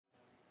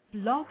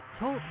Blog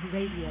Talk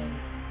Radio.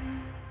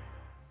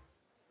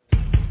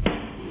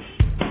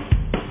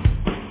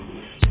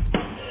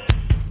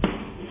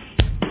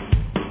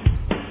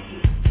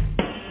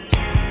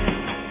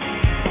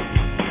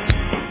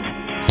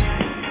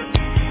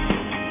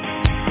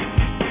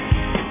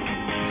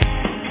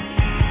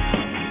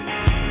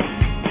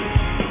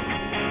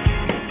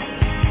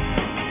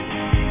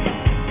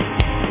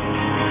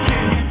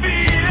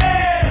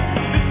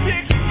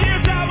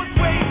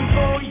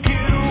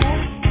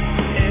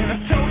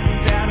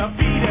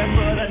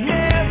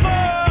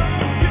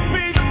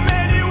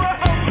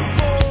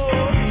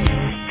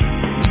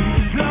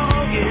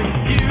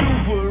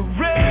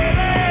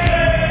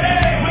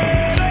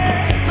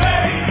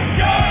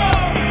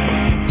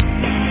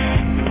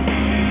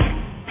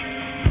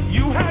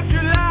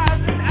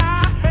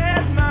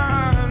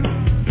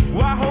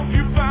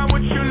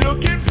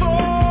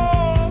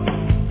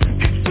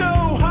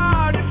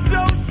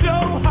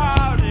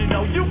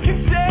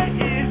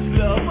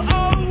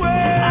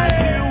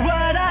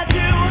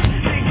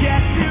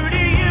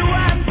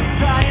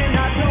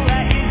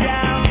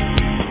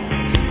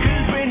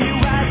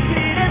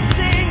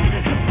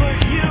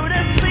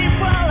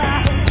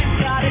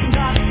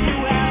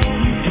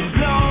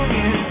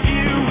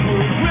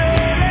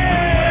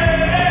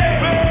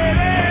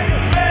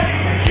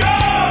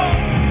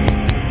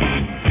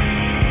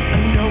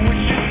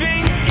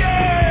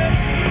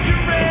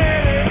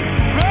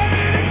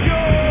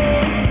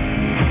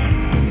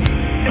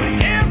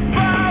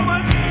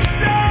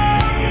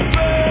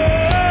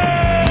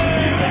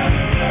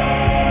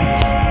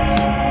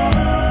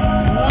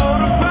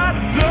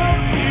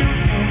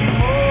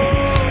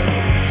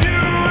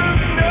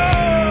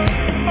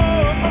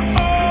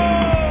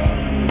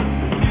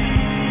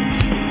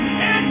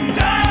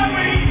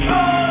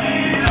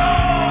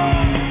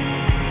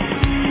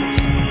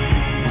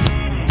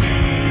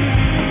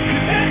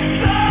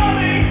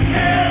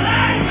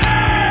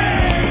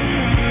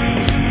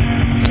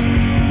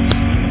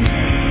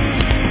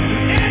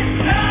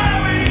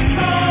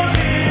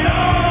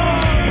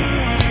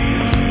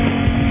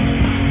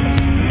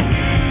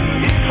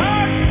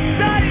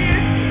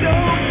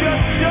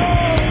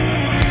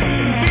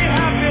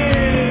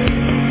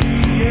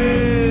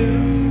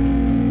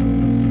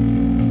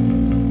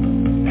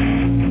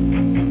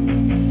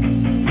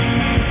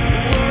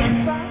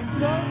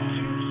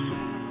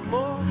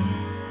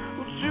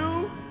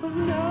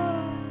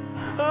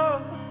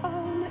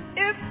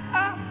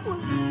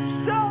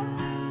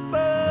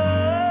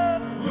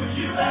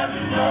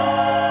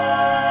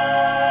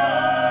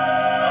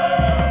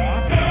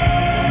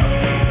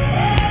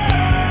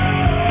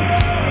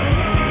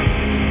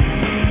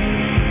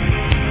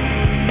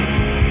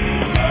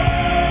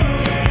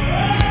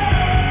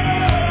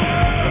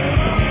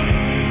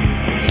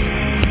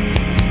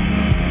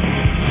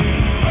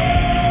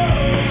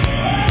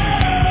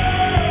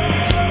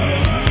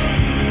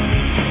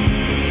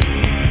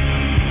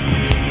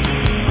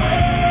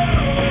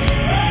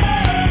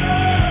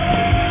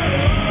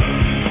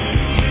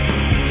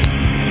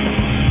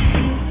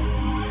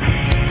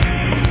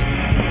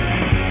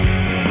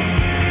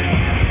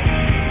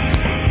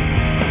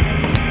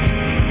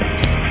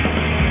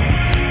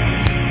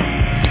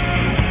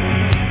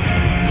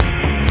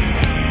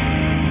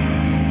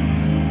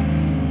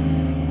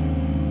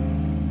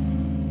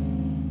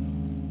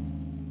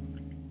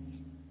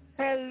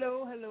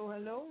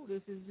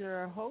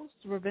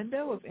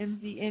 Ravindo of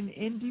MZN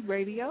Indie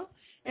Radio,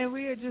 and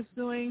we are just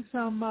doing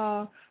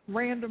some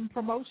random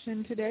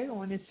promotion today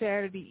on this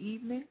Saturday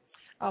evening.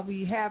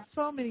 We have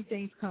so many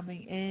things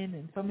coming in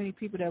and so many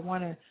people that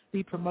want to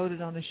be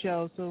promoted on the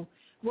show. So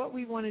what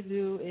we want to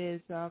do is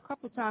a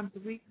couple times a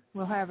week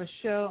we'll have a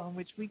show on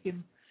which we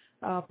can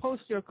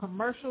post your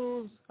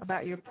commercials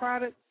about your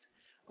products,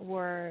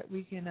 or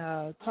we can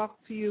talk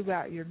to you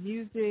about your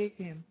music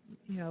and,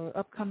 you know,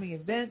 upcoming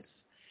events.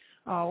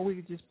 Or we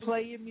can just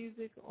play your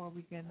music, or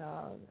we can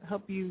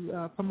help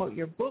you promote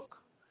your book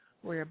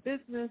or your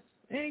business,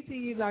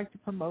 anything you'd like to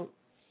promote.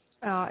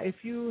 If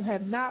you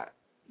have not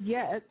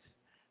yet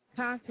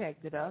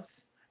contacted us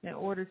in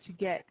order to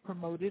get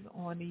promoted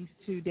on these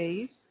 2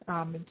 days,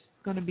 it's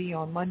going to be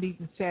on Mondays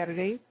and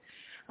Saturdays,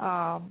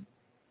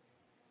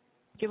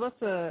 give us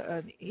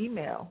an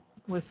email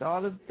with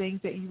all of the things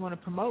that you want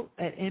to promote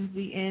at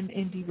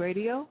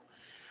mznindieradio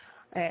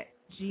at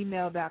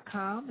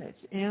gmail.com. It's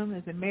M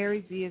as in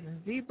Mary, Z as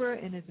in Zebra,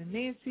 N as in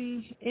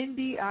Nancy,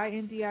 Indie,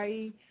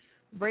 I-N-D-I-E,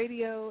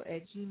 radio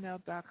at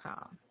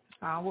gmail.com.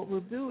 What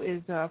we'll do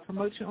is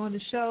promote you on the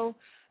show,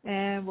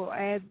 and we'll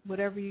add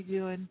whatever you're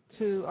doing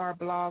to our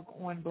blog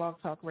on Blog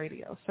Talk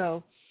Radio.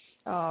 So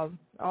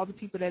all the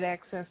people that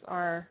access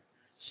our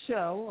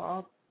show,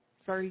 all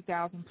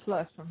 30,000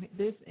 plus from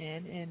this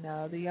end,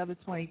 and the other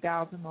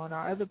 20,000 on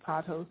our other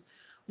pod hosts,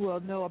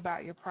 will know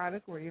about your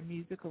product or your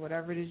music or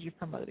whatever it is you're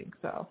promoting.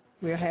 So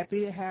we're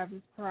happy to have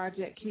this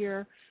project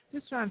here.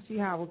 Just trying to see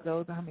how it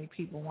goes and how many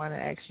people want to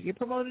actually get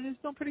promoted.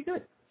 It's doing pretty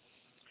good.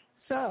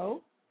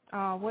 So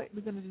what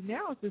we're going to do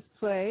now is just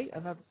play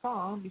another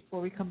song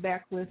before we come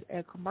back with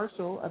a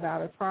commercial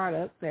about a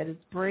product that is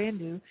brand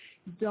new.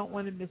 You don't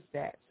want to miss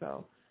that.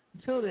 So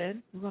until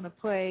then, we're going to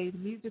play the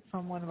music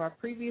from one of our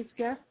previous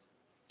guests,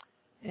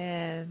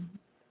 and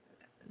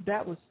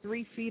that was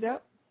 3 Feet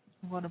Up.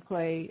 I'm going to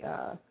play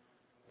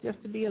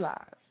Just to Be Alive.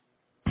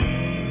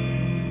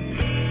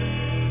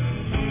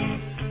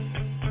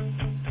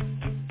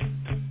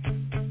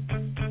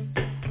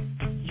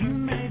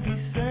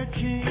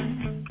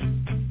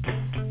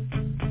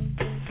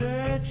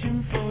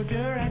 Searching for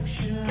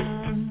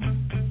direction,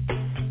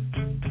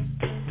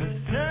 the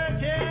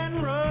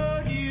certain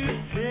road you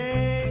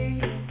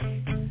take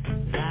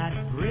that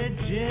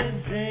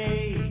bridges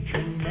a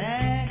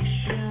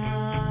connection.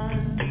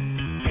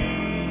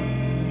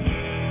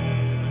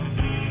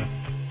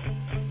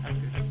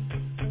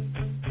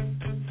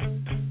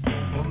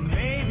 Or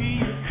maybe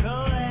you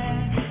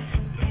collect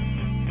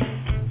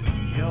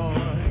your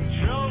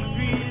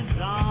trophies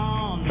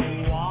on the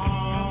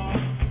wall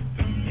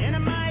in a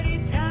mighty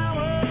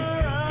tower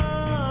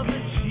of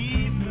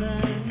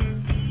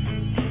achievement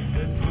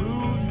that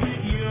proves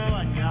that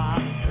you're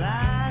not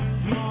that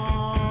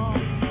small.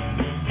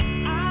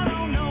 I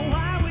don't know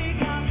why we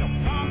got to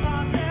pump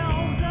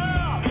ourselves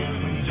up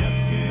when just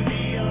to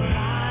be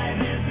alive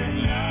is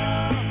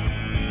enough.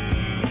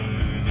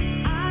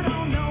 I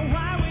don't know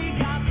why we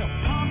got to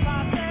pump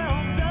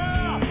ourselves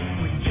up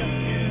when just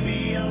to be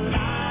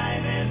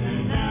alive is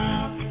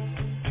enough.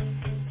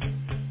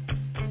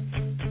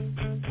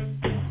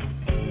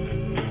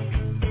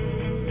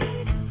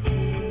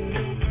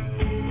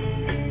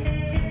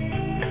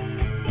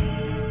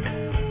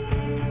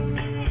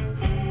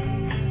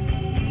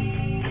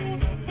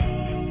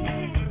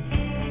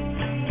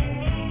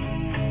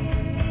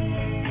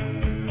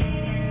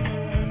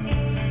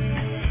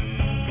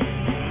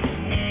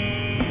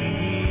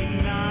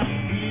 Need not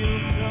feel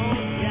so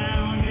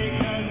down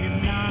because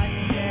you've not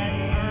yet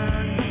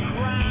earned the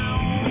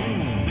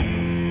crown.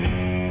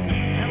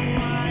 And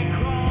why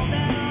crawl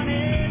down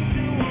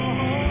into a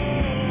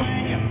hole when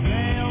you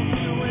fail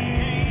to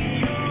attain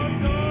your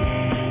goal?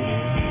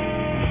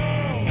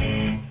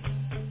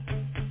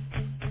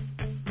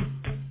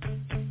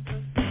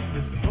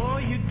 Before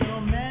you go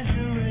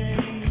measuring,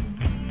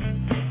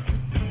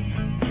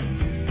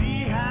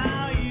 see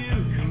how you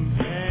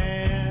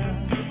compare.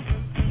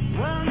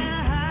 Well,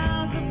 now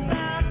how's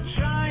about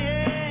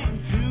trying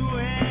to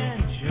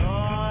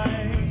enjoy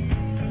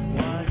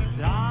what's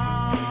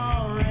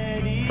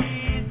already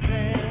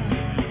there?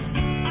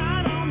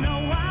 I don't know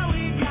why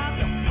we got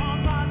to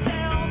pump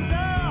ourselves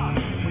up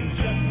when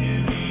just to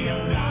be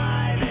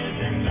alive is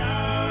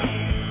enough.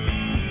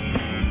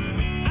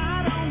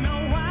 I don't know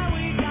why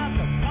we got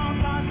to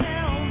pump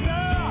ourselves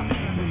up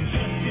when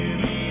just to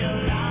be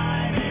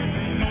alive is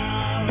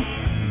enough.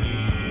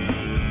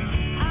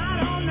 I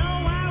don't know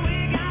why we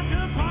got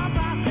to pump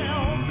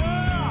ourselves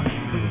up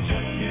when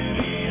just to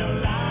be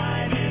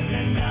alive is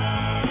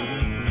enough.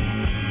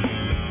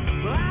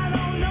 Well, I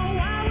don't know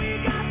why we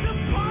got to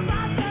pump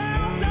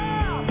ourselves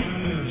up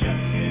when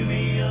just to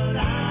be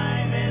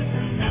alive is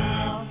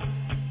enough.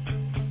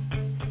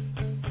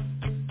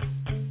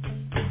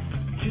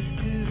 Just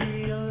to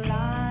be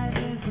alive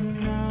is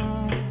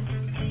enough.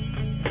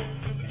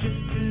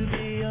 Just to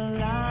be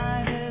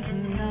alive is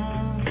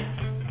enough.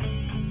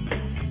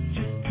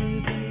 Just to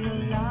be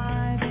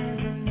alive is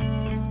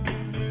enough.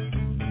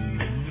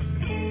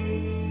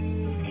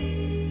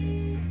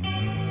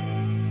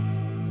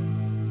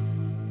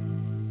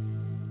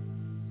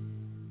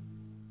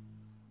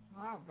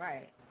 All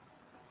right.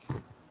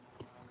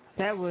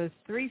 That was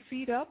 3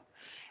 Feet Up,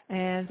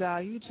 and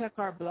you can check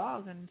our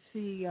blog and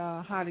see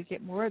how to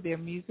get more of their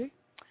music.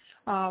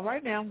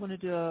 Right now I'm going to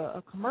do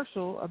a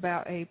commercial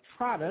about a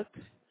product,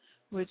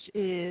 which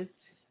is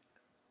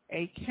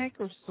a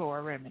canker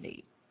sore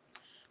remedy.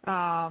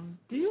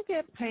 Do you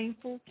get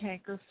painful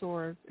canker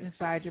sores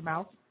inside your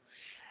mouth?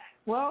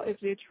 Well, if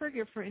they're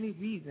triggered for any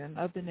reason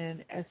other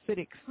than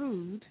acidic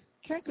food,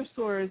 Canker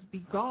Sores Be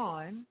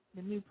Gone,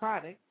 the new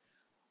product,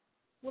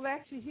 will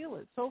actually heal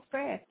it so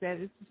fast that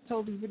it's just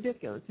totally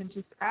ridiculous. In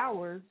just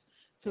hours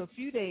to a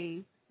few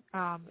days,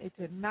 it's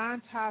a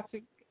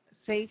non-toxic,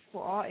 safe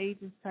for all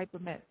ages type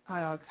of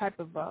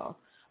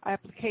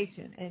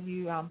application, and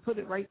you put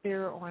it right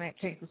there on that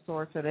canker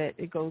sore so that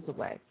it goes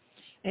away.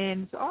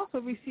 And it's also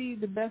received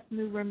the Best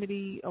New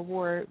Remedy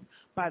Award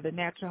by the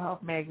Natural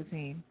Health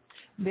magazine.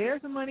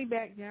 There's a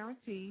money-back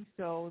guarantee,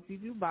 so if you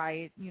do buy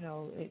it, you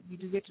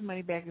do get your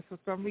money back if for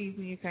some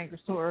reason your canker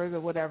sores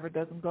or whatever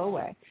doesn't go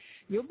away.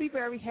 You'll be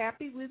very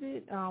happy with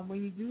it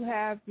when you do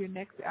have your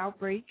next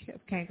outbreak of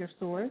canker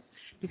sores,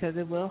 because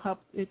it will help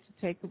it to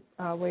take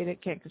away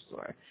that canker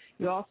sore.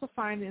 You'll also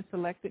find it in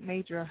selected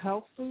major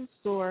health food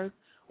stores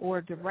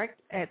or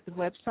direct at the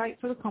website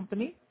for the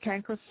company,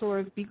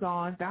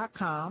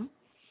 cankersoresbegone.com.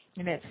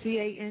 And that's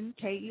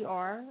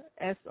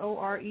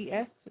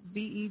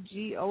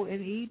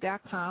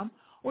cankersoresbegone.com.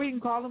 Or you can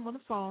call them on the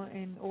phone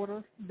and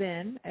order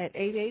then at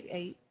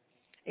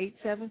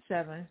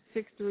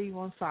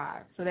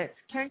 877-6315. So that's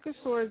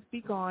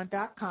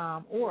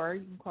cankersoresbegone.com, or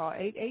you can call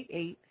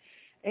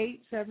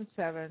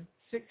 888-877-6315.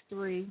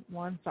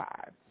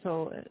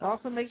 So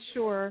also make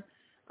sure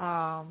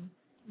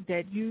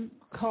that you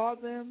call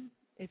them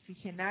if you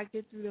cannot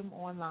get through them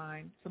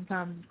online.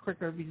 Sometimes it's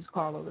quicker if you just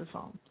call over the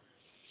phone.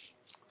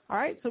 All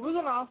right, so we're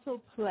going to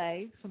also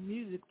play some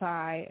music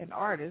by an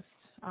artist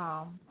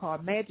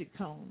called Magic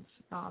Tones.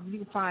 You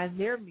can find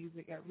their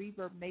music at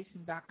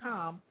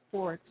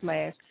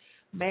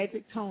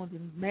ReverbNation.com/Magic Tones.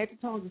 And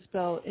Magic Tones is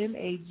spelled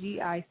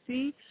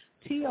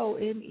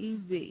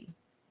MAGICTONEZ.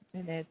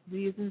 And that's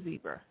Z as in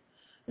zebra.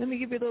 Let me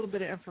give you a little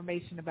bit of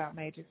information about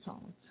Magic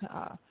Tones.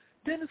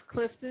 Dennis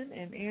Clifton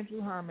and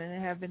Andrew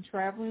Herman have been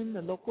traveling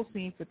the local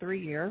scene for 3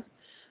 years.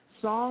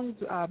 Songs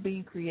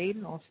being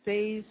created on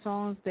stage,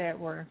 songs that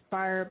were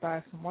inspired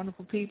by some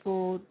wonderful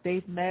people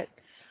they've met.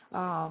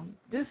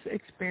 This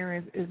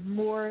experience is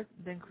more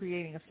than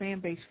creating a fan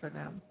base for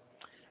them.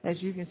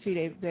 As you can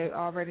see, they're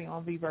already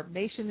on Reverb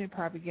Nation. They're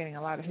probably getting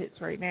a lot of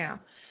hits right now.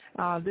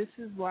 This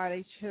is why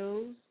they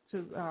chose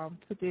to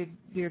put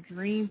their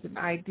dreams and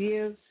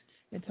ideas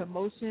into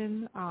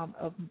motion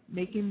of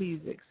making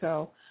music.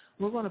 So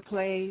we're going to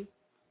play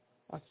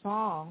a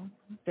song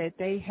that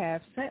they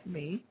have sent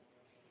me,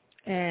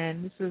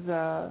 and this is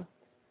a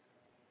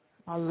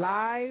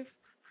live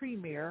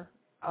premiere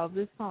of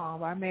this song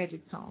by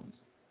Magic Tones.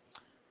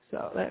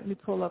 So let me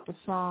pull up a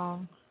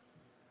song.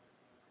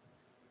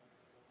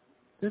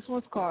 This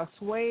one's called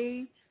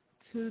Sway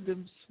to the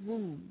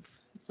Smooth.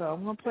 So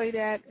I'm going to play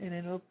that, and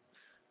then it'll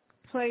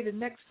play the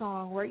next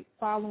song right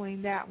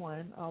following that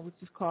one, which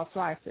is called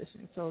Fly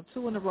Fishing. So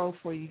 2 in a row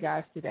for you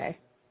guys today.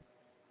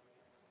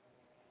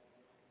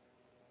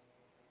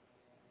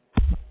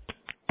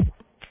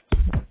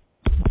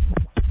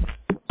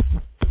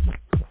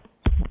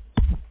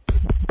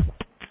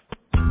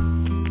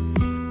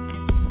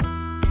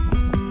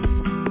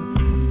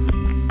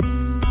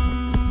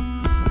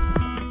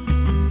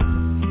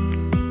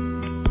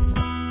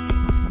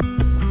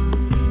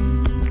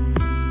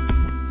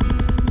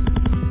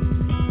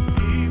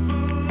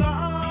 People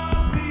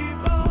are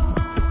people.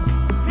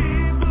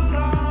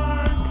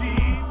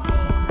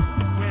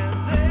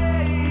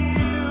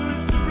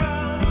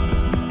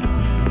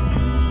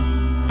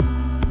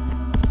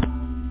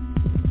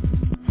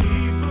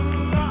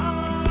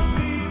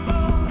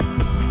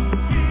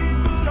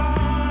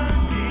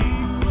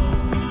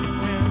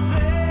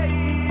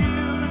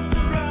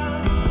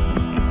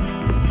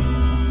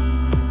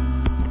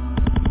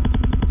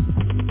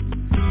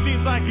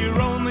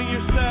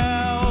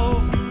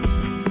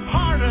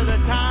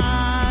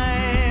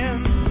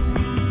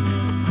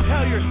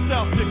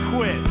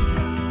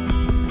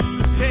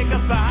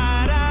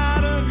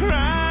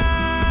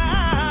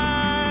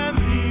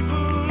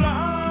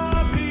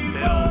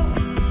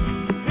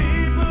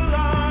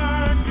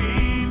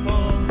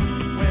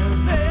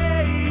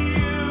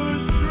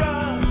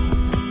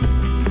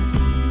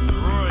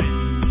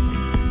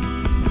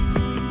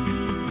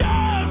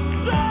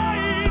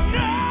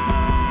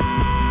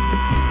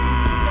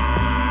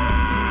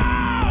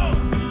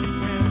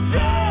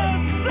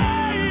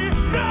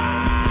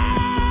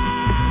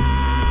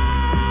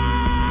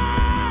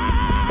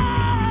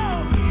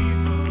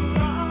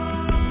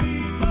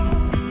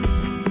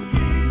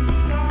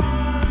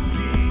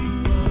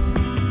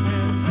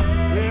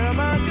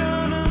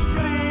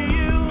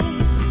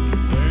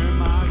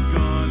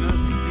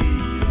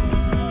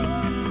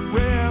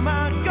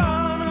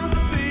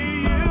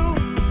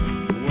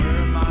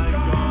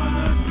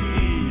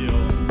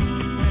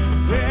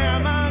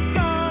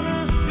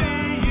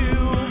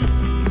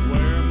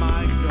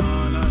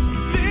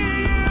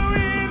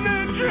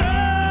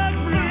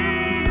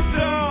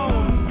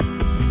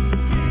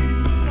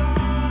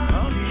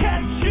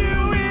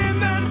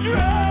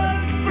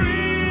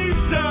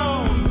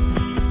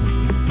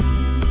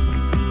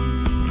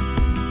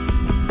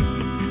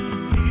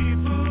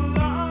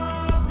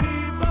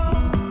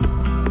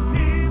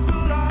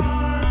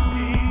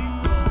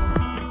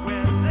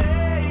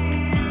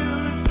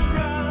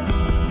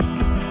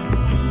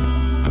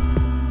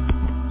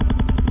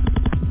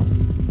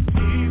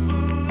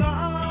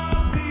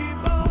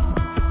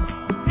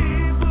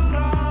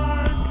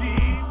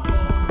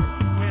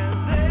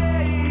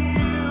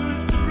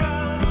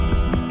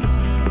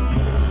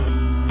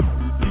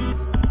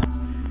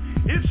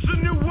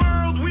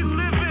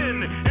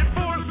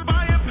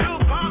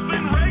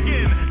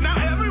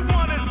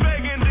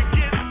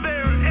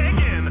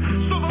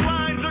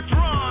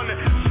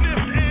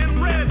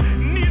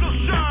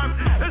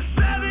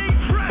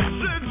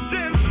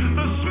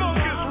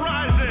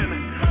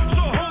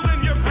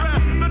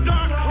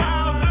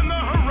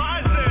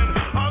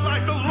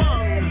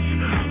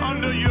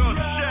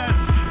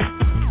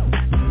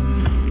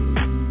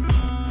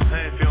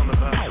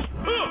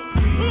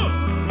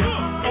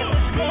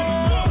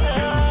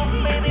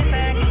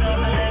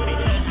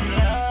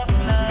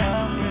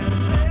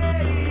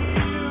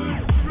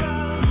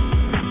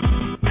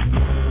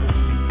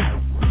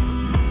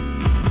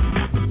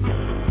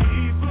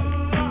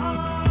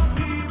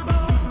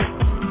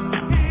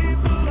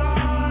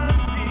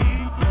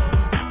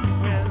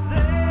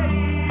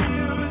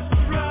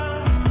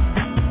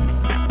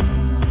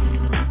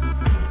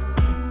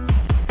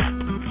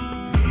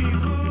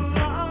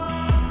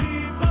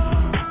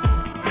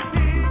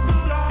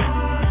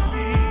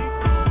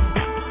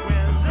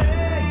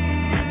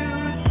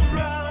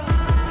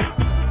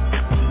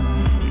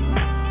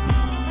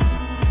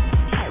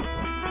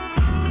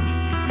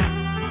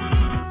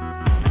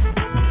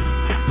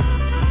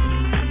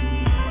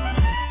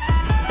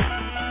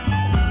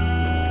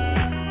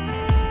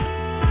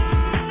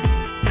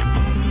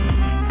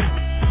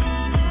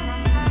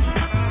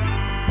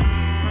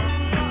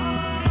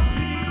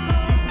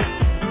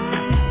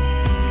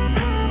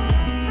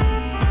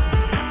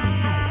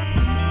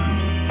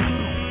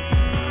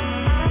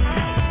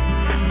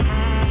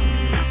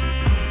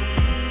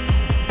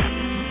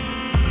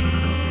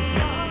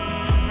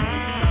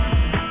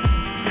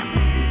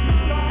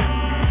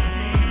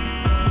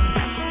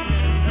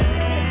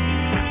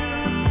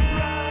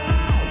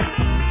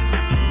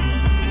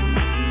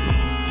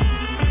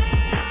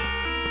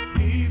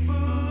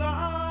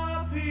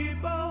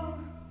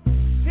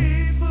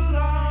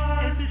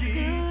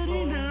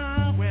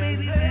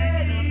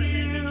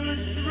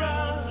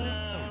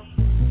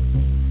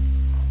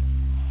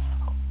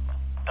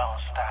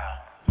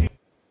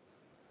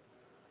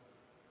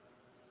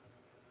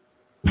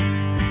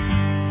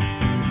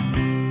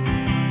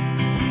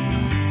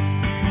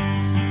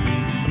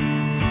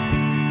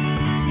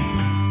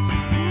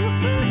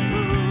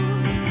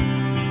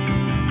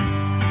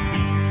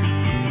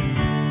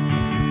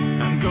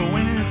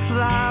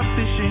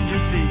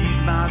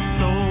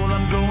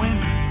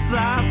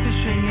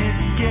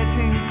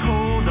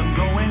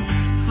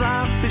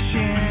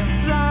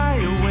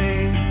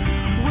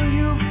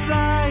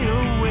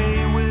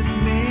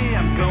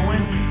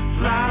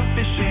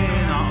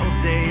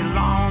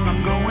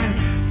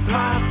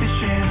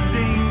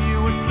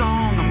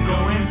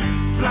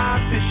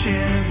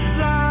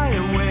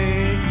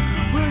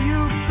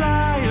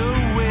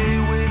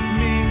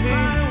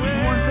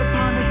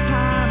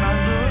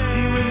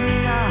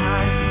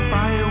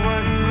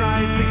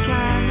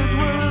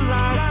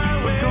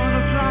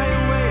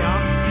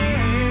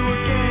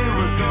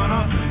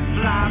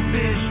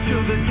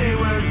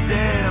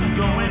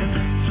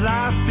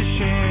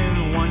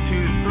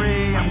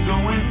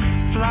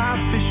 fly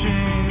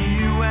fishing,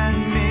 you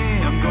and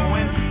me. I'm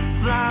going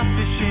fly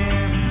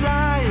fishing,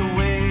 fly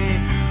away.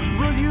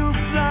 Will you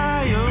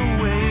fly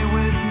away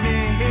with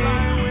me?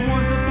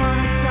 Once upon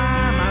a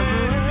time, I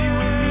looked you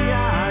in the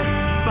eye.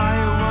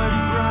 Fire was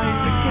bright,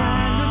 the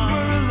candles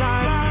were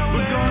alight.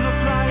 We're gonna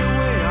fly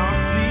away, I'll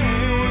see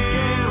you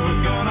again.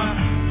 We're gonna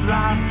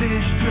fly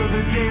fish till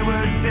the day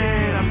we're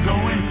dead. I'm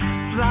going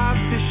fly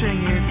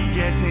fishing, it's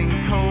getting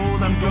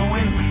cold. I'm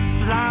going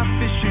fly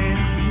fishing,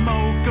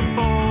 smoke a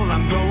bowl.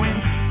 I'm going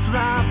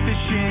fly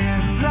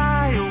fishing,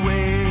 fly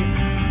away.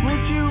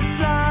 Would you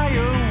fly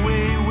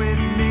away with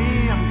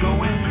me? I'm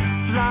going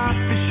fly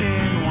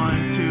fishing,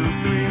 1,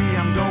 2, 3.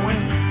 I'm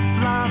going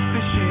fly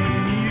fishing,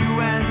 you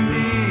and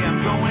me. I'm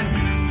going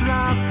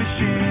fly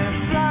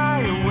fishing,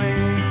 fly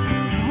away.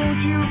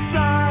 Won't you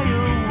fly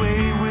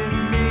away with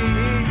me?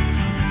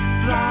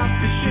 Fly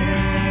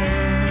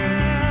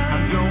fishing,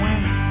 I'm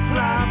going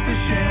fly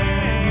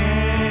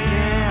fishing.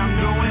 Yeah, I'm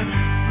going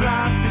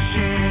fly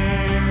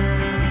fishing.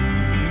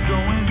 I'm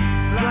going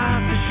fly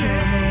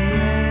fishing.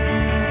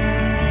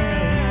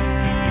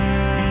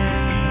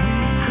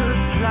 We could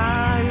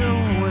fly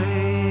away.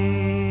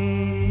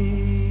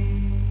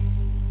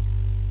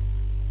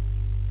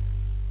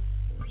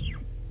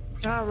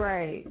 All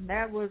right,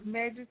 that was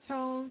Magic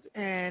Tones,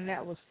 and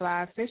that was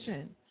Fly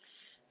Fishing.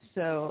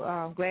 So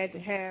I'm glad to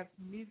have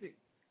music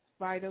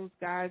by those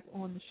guys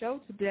on the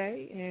show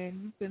today,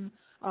 and you can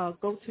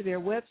go to their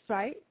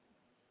website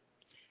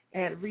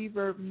at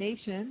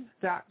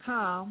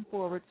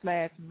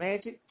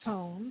reverbnation.com/Magic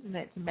Tones, and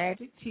that's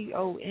Magic,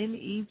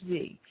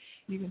 Tonez.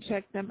 You can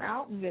check them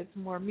out and get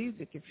some more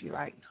music if you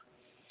like.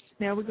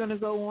 Now we're going to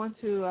go on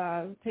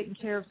to taking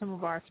care of some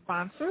of our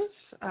sponsors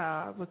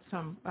with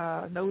some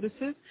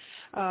notices.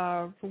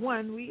 For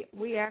one,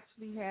 we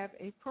actually have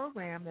a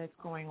program that's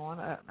going on,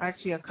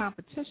 actually a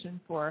competition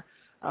for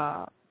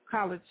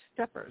college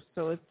steppers.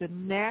 So it's the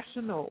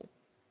National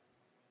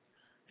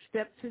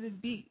Step to the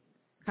Beat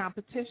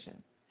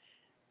competition,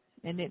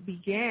 and it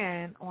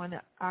began on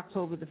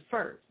October the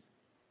 1st.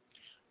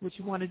 What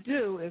you want to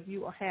do, if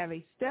you have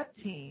a step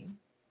team,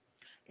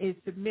 is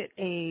submit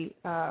a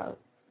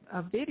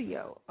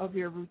video of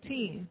your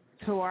routine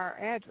to our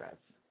address,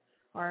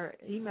 our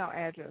email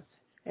address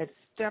at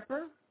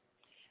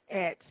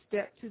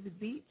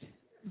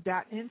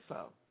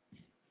stepper@steptothebeat.info.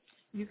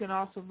 You can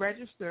also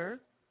register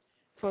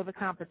for the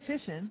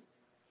competition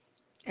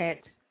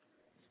at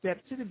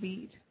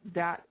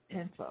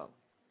steptothebeat.info.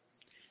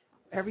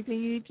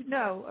 Everything you need to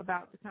know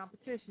about the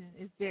competition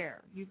is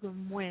there. You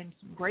can win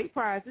some great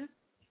prizes,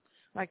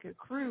 like a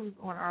cruise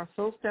on our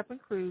Soul Steppin'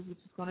 Cruise, which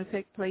is going to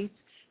take place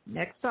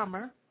next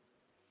summer.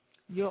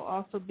 You'll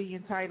also be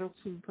entitled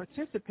to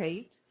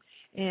participate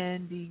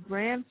in the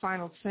grand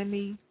final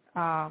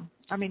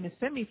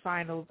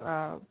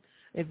semifinals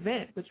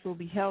event, which will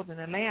be held in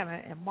Atlanta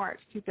in March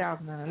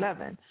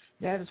 2011.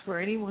 That is for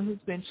anyone who's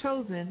been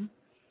chosen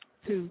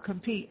to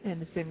compete in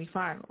the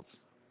semifinals.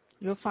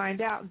 You'll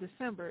find out in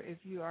December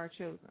if you are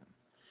chosen.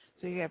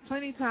 So you have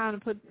plenty of time to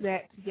put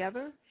that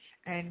together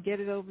and get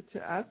it over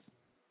to us.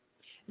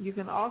 You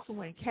can also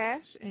win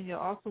cash, and you'll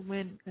also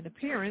win an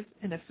appearance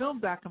in a film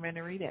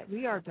documentary that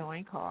we are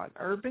doing called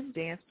Urban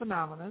Dance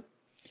Phenomena,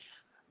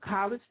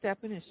 College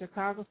Steppin' and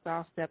Chicago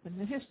Style Steppin'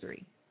 in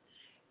History.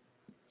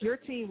 Your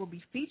team will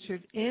be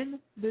featured in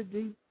the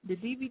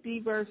DVD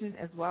version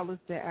as well as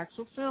the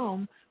actual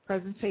film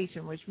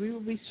presentation, which we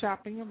will be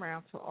shopping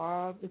around to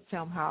all the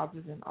film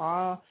houses and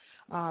all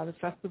the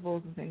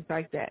festivals and things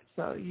like that.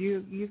 So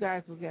you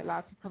guys will get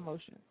lots of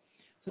promotion.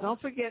 So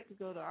don't forget to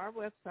go to our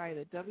website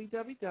at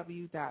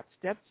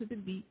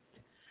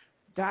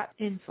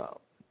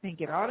www.steptothebeat.info and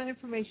get all the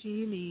information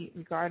you need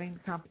regarding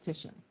the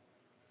competition.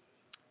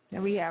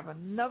 And we have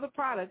another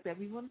product that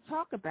we want to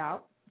talk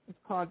about. It's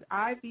called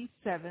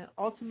IV7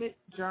 Ultimate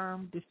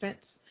Germ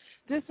Defense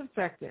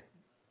Disinfectant.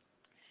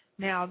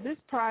 Now, this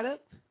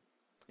product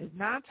is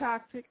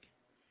non-toxic,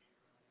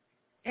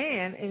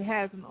 and it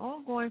has an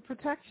ongoing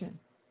protection.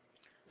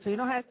 So you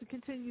don't have to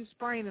continue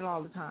spraying it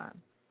all the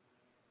time.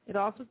 It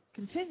also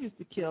continues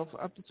to kill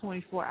for up to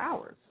 24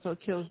 hours. So it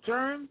kills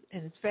germs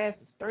in as fast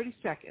as 30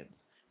 seconds,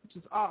 which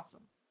is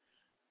awesome.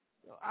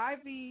 So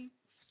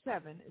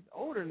IV7 is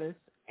odorless,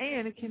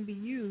 and it can be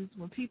used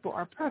when people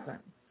are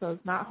present, so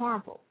it's not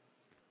harmful.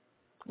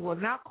 It will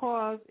not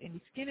cause any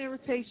skin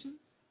irritation.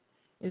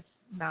 It's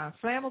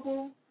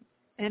non-flammable,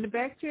 and the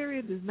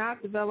bacteria does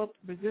not develop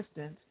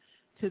resistance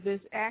to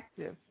this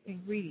active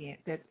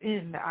ingredient that's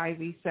in the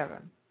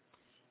IV7.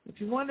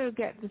 If you want to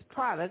get this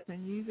product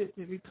and use it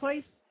to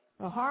replace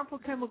the harmful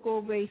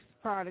chemical-based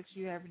products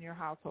you have in your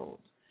household,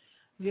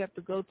 you have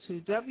to go to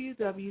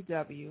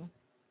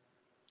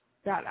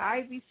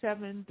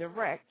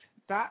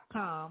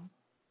www.iv7direct.com,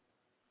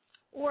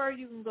 or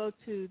you can go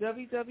to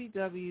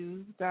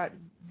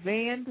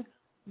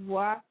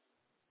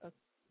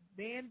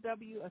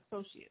www.VanW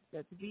Associates.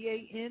 That's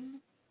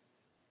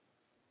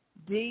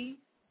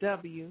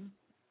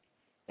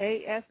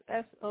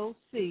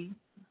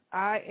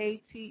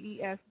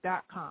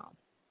VANDWASSOCIATES.com.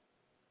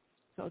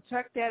 So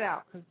check that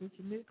out because it's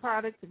a new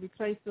product to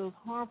replace those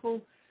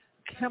harmful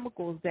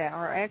chemicals that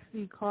are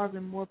actually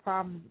causing more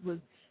problems with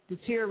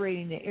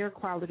deteriorating the air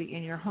quality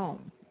in your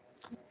home.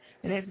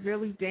 And that's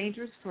really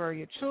dangerous for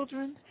your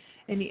children,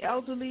 any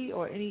elderly,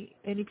 or any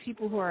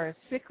people who are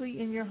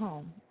sickly in your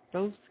home.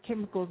 Those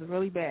chemicals are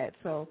really bad.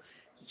 So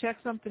check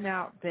something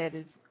out that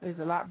is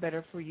a lot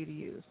better for you to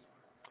use.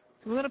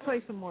 So we're going to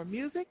play some more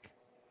music.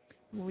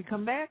 When we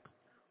come back,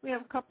 we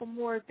have a couple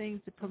more things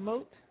to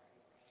promote,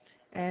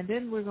 and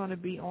then we're going to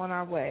be on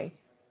our way.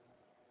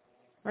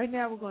 Right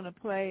now we're going to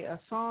play a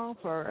song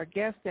for a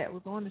guest that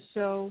was on the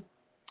show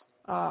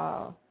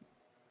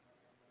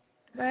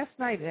last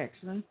night,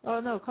 actually. Oh,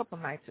 no, a couple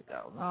nights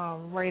ago,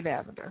 Ray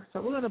Lavender.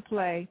 So we're going to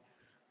play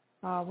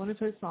one of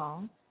his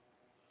songs.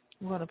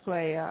 We're going to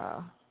play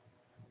a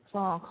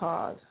song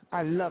called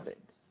I Love It.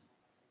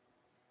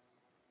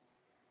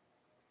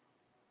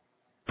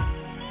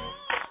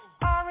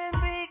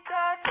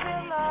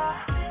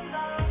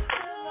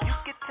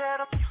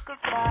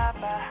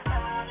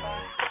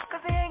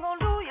 Cause he ain't gon'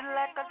 do you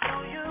like I do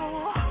you.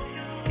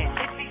 And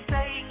if he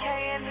say he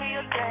can, he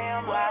a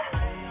damn lie.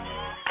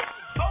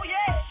 Oh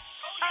yeah,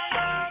 I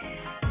love,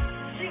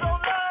 she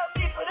gon' love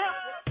me for this.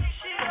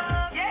 She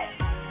love, yeah.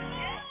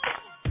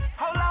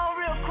 Hold on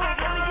real quick,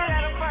 let me get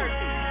at her first.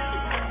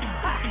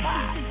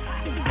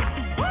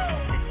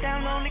 Sit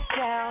down on the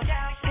couch,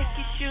 take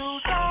your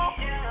shoes off.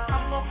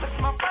 I'm gon' flex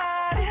my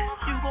body,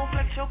 you gon'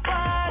 flex your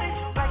body.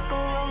 Like a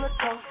roller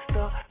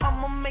coaster,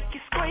 I'ma make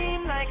you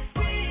scream like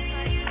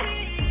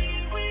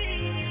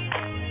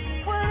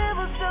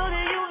whatever, so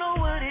that you know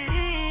what it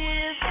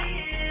is.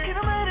 Get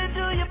him ready to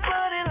do your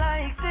body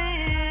like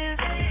this.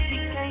 He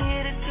can't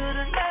hit it to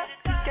the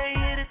left, he can't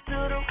hit it to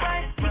the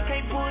right. He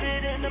can't put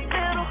it in the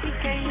middle, he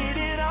can't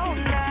hit it all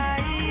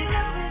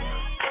night.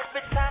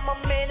 Every time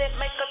I'm in it,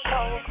 make a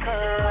toes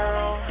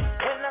curl.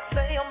 When I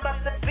say I'm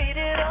about to beat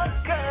it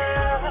up,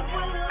 girl.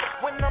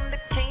 When I'm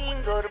the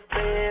king of the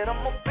bed,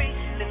 I'm a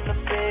beast in the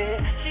bed.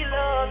 She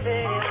loves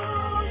it.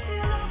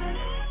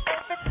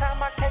 Every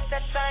time I take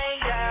that thing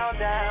down,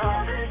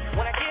 down.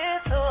 When I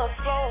get to her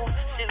floor,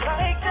 she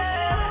like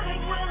that.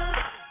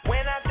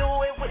 When I do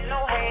it with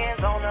no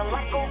hands on her,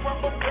 like a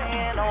rubber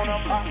band on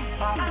her. I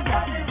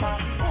love it.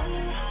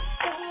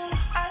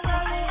 I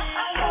love it. I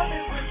love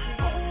it when she.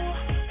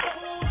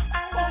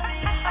 I love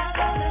it. I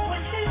love it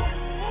when she.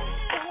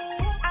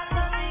 I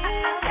love it. I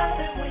love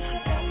it when she.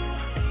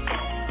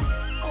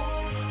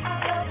 I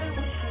love it when she.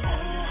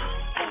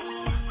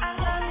 I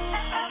love it.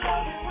 I love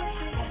it when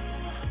she.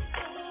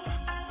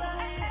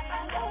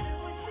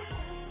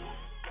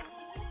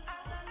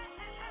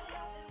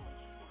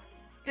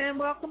 And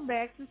welcome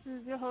back. This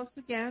is your host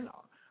again,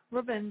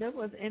 Ravinda,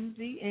 with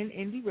MZN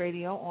Indie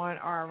Radio on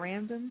our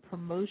Random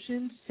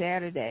Promotion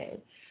Saturday.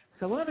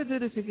 So we're going to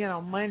do this again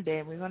on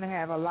Monday. We're going to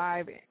have a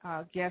live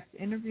guest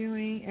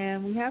interviewing,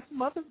 and we have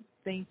some other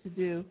things to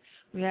do.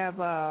 We have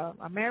a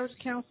marriage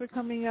counselor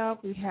coming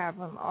up. We have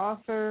an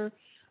author.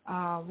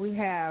 We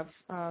have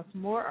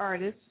some more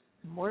artists,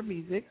 some more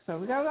music. So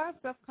we got a lot of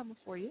stuff coming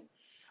for you.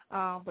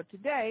 But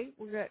today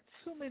we got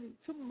two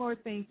more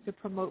things to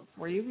promote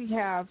for you. We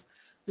have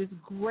this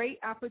great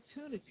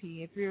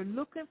opportunity. If you're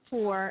looking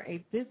for a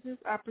business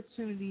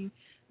opportunity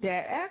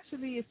that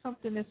actually is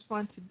something that's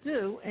fun to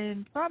do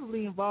and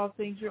probably involves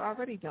things you're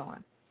already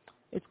doing,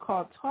 it's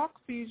called Talk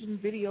Fusion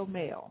Video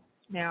Mail.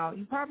 Now,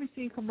 you've probably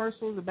seen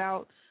commercials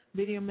about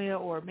video mail,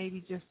 or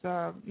maybe just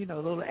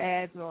little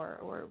ads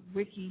or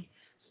wiki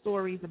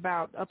stories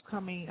about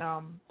upcoming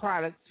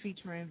products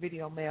featuring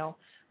video mail.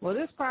 Well,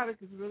 this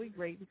product is really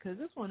great because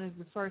this one is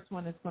the first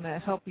one that's going to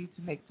help you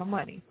to make some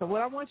money. So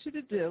what I want you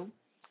to do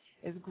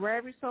is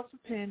grab yourself a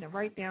pen and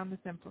write down this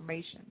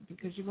information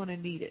because you're going to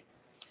need it.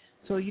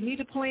 So you need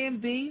a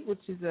plan B,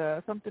 which is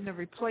something to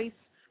replace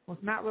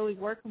what's not really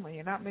working when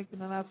you're not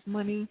making enough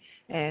money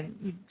and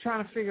you're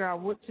trying to figure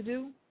out what to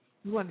do.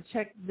 You want to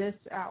check this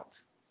out.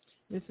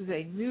 This is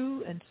a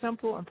new and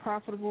simple and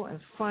profitable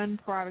and fun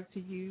product to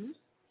use.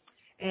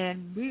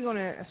 And we're going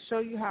to show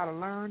you how to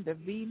learn the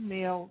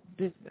V-Mail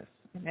business,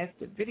 and that's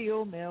the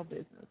video mail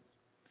business.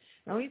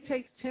 It only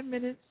takes 10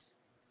 minutes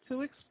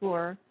to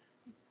explore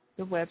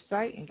the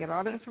website and get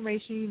all the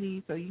information you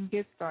need so you can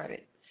get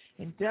started.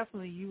 And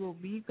definitely you will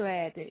be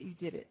glad that you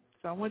did it.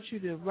 So I want you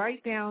to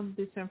write down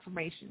this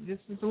information. This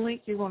is the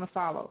link you're going to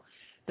follow,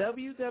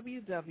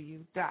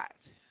 www.tor,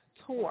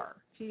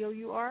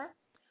 T-O-U-R,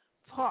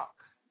 talk,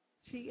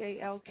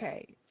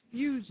 T-A-L-K,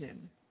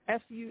 fusion,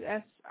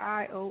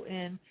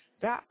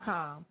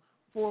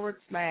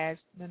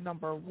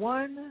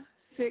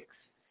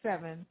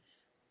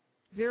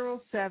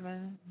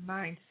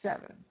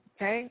 FUSION.com/1670797.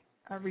 Okay?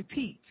 I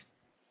repeat,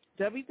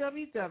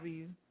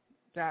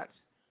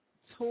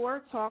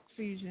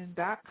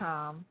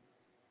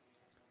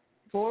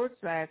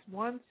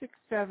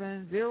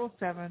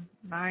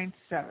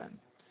 www.tortalkfusion.com/1670797.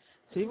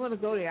 So you want to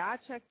go there. I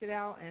checked it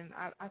out, and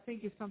I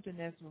think it's something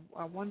that's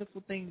a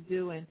wonderful thing to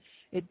do, and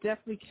it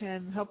definitely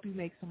can help you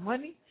make some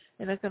money,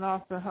 and it can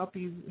also help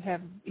you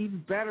have even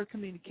better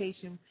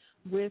communication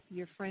with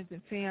your friends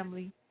and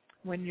family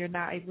when you're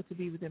not able to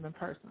be with them in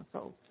person.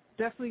 So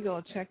definitely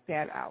go check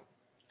that out.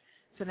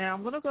 So now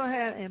I'm going to go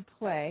ahead and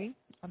play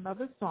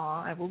another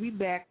song, and we'll be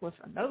back with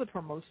another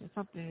promotion,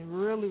 something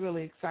really,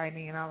 really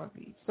exciting, and I'll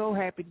be so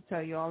happy to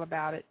tell you all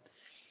about it.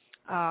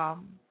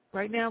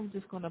 Right now I'm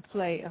just going to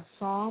play a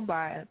song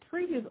by a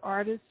previous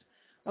artist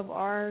of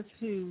ours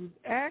who's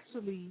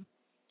actually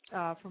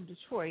from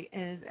Detroit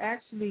and is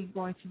actually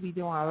going to be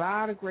doing a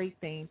lot of great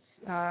things.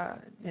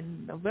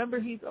 In November,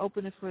 he's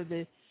opening for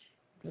the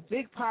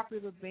big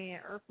popular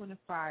band Earth, Wind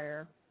 &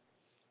 Fire.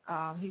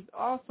 He's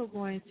also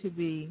going to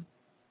be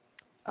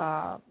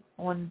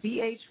on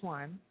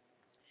VH1.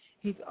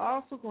 He's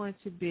also going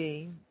to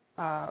be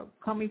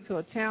coming to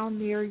a town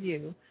near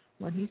you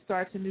when he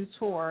starts a new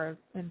tour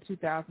in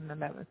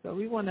 2011. So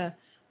we want to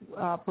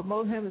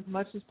promote him as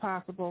much as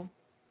possible.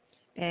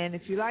 And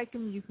if you like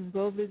him, you can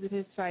go visit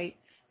his site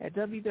at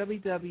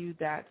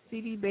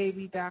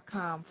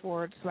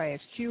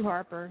www.cdbaby.com/Q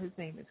Harper. His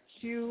name is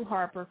Q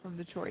Harper from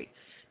Detroit.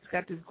 He's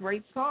got this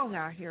great song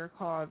out here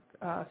called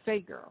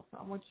Say Girl. So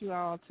I want you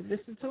all to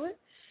listen to it.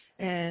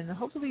 And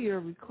hopefully you're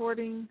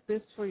recording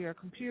this for your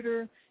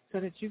computer so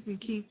that you can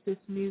keep this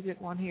music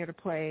on here to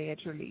play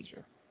at your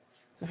leisure.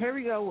 So here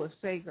we go with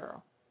Say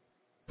Girl.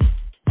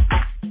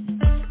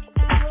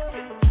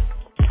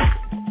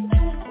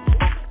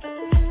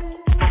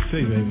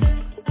 Say, baby,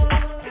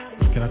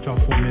 can I talk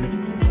for a minute?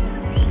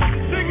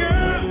 Say,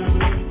 girl.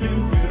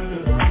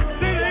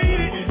 Say,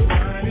 lady.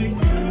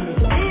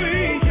 Ooh,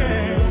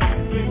 yeah.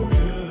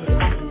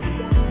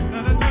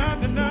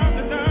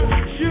 Na-na-na-na-na-na.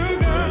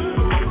 Sugar.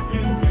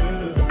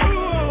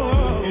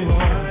 Ooh.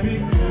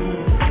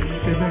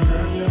 Say, baby.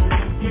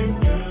 You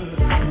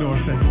know what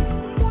I'm saying?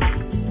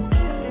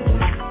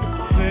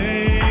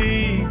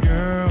 Say,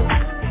 girl,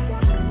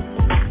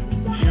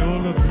 sure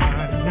look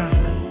mighty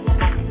nice.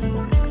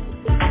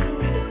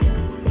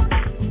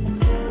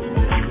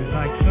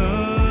 Like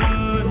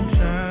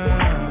sunshine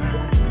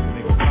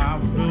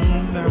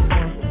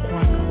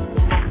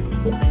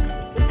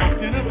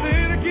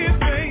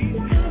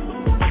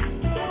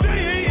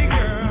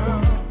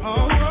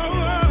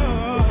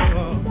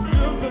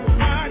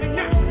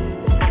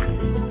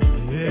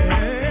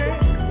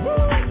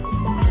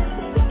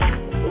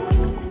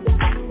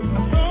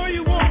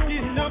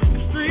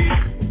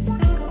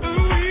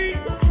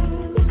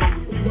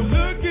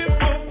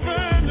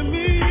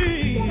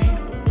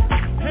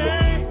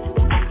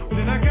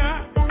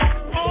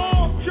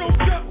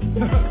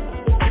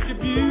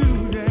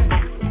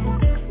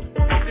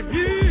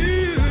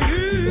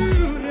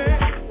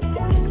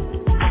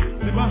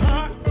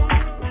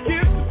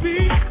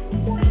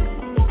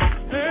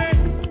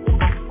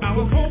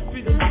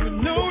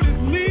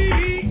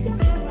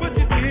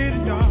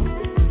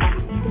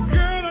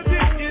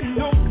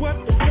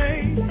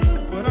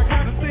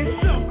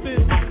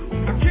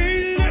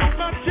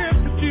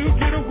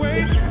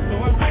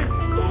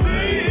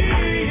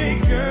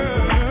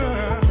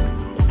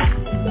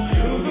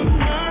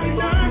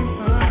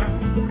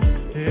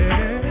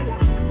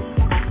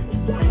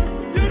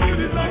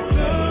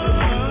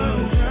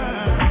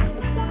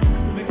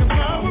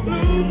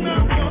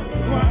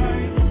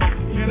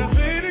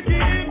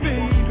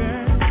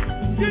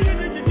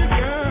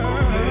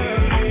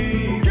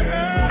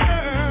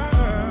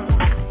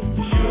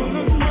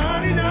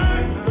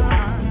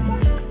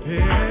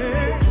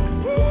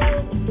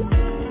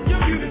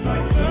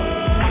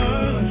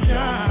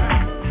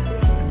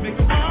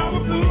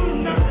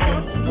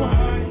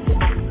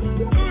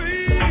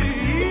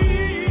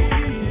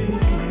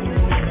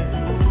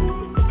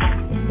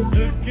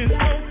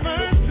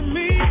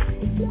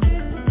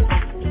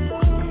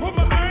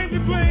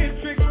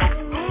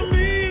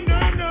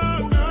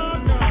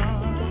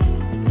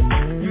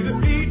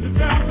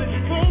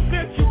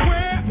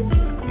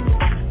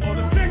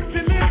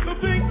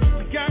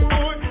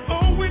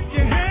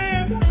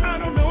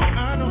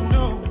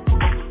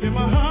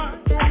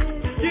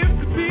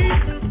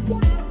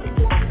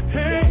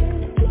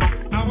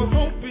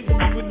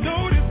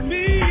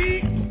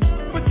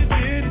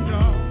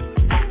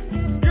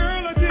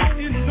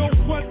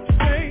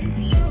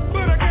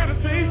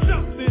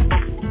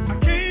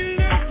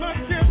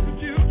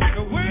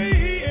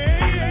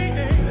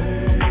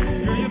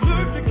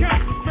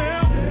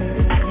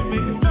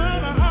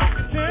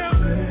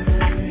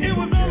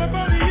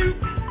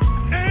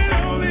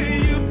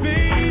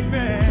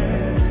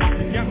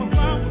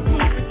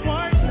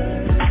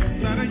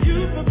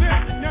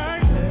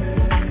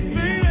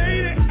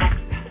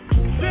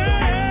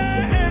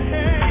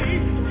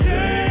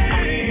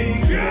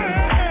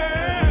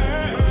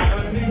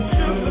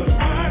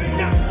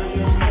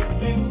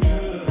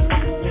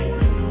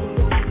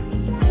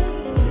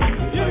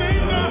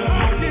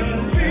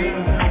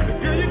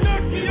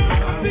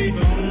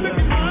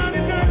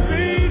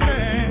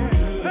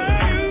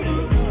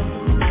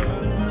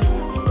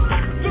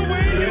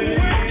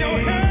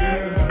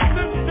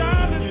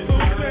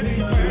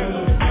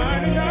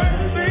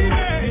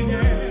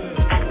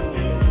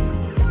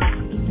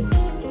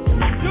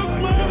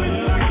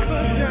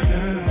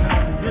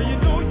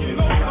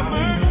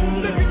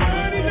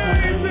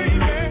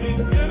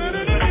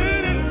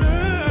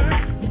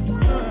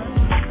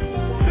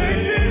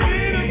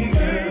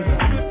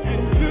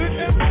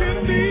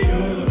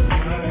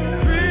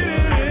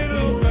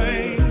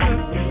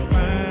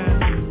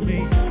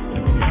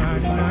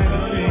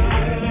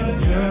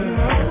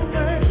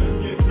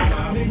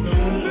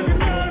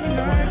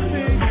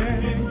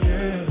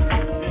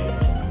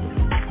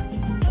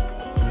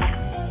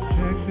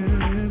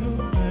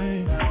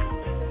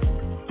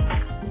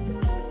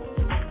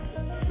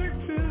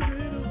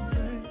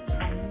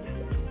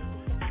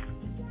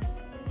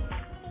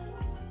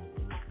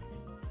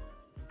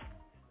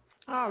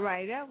All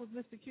right, that was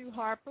Mr. Q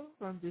Harper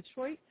from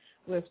Detroit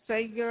with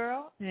Say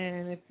Girl.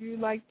 And if you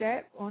like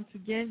that, once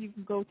again, you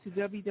can go to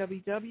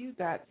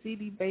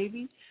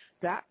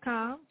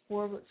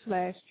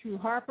www.cdbaby.com/Q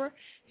Harper.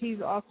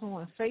 He's also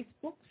on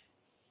Facebook,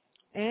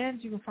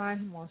 and you can find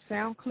him on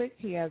SoundClick.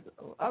 He has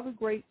other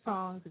great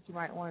songs that you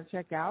might want to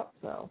check out.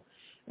 So,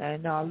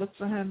 and look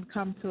for him to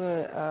come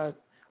to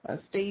a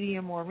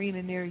stadium or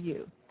arena near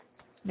you.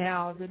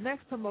 Now, the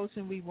next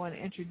promotion we want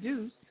to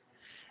introduce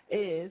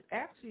is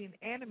actually an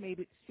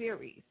animated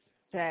series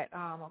that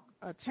a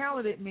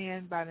talented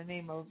man by the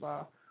name of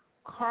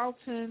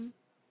Carlton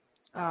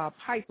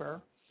Piper,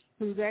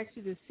 who's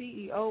actually the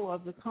CEO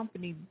of the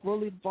company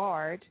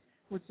Boulevard,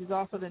 which is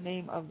also the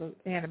name of the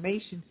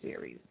animation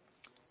series.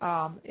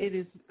 It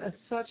is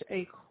such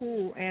a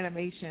cool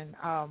animation.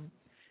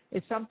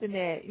 It's something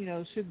that,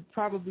 should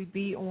probably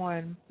be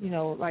on,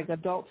 like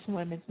Adult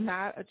Swim. It's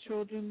not a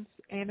children's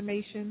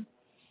animation,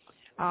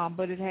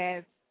 but it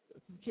has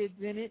some kids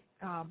in it,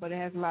 but it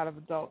has a lot of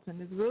adults, and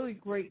it's really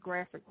great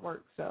graphic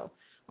work. So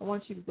I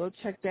want you to go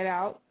check that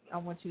out. I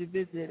want you to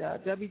visit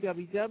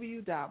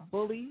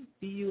www.bully,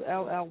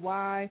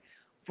 BULLY,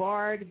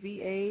 Vard,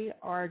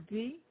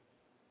 VARD,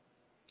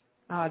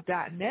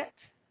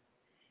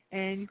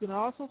 and you can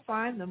also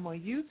find them on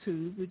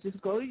YouTube. You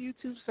just go to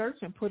YouTube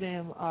search and put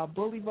in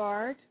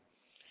Boulevard,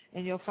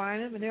 and you'll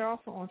find them, and they're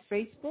also on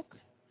Facebook.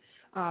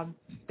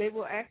 They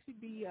will actually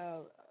be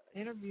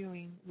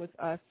interviewing with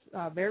us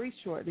very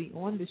shortly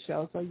on the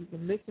show, so you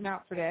can listen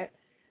out for that.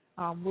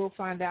 We'll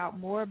find out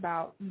more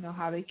about,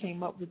 how they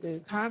came up with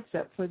the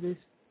concept for this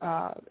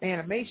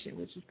animation,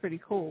 which is pretty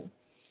cool.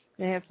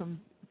 They have some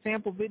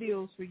sample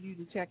videos for you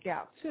to check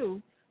out,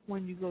 too,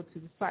 when you go to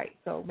the site.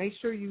 So make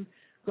sure you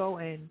go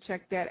and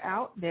check that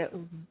out. That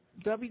is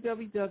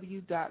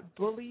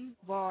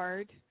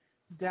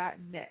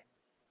www.boulevard.net.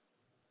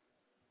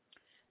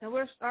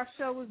 Now, our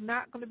show is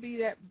not going to be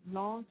that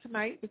long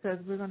tonight because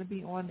we're going to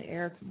be on the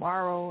air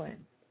tomorrow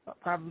and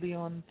probably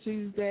on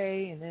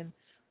Tuesday, and then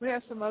we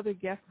have some other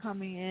guests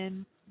coming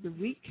in the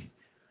week,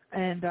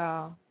 and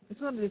it's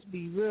going to just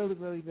be really,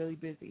 really, really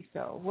busy.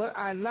 So what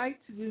I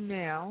like to do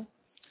now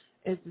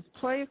is just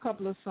play a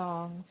couple of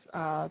songs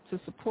to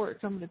support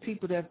some of the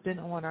people that have been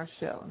on our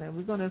show. And then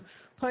we're going to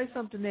play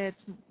something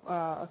that's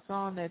a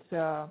song that's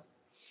a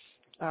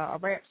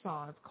rap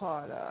song. It's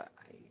called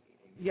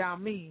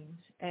Yamin,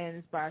 and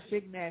it's by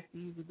Shig Nasty.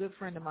 He's a good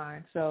friend of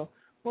mine. So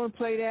we're going to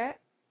play that,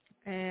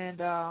 and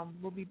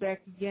we'll be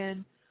back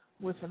again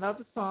with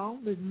another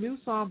song, the new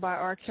song by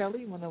R.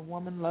 Kelly, When a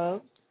Woman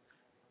Loves,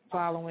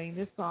 following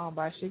this song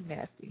by Shig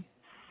Nasty.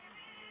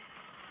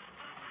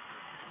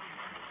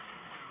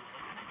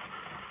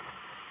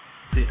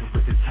 Sitting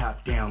with the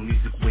top down,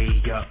 music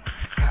way up.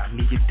 Caught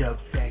me a dub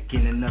sack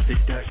in another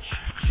Dutch.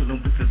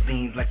 Chillin' with the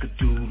lean like a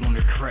dude on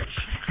a crutch.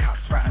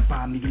 Cops riding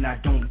by me and I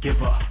don't give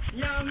up.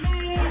 Yeah, I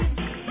mean,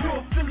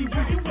 you're Philly,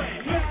 where you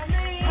at?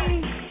 Yeah, I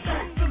mean,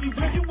 Philly,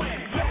 where you at?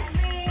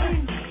 Yeah, I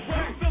mean,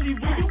 Philly,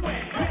 where you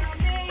at?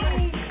 Yeah, I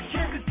mean,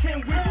 Kansas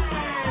 10, where you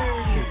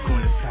at? Chick on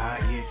the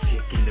side, yeah,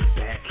 chick in the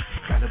back.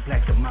 Gotta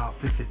black them out,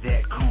 visit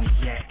that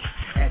cognac.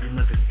 Add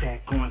another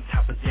sack on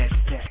top of that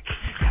sack.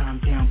 Calm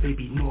down,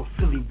 baby, North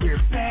Philly, we're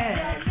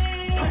back.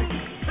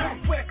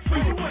 Southwest,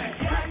 where you at?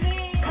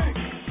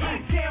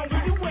 Down,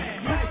 where you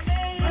at?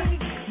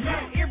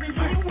 Mount Erie,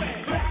 where you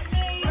at?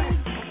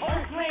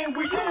 Oakland,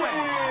 where you at?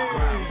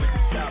 Ride with the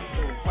South,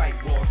 so white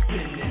wall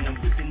spinning. I'm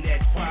whipping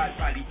that wide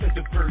body till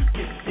the birds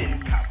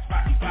hissing. Cops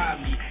riding by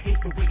me,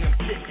 hate the way I'm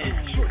sitting.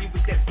 Shorty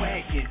with that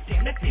wagon,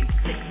 damn, that thing's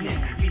sickening.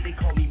 Me, they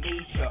call me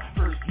Major,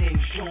 first name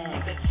Sean.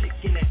 That chick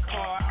in that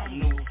car, I don't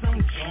know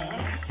some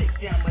John. Take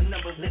down my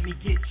number, let me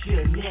get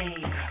your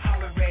name.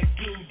 Holler at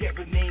dudes that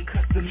remain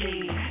custom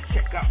made.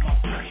 Check out my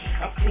brush,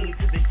 I'm clean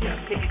to the death.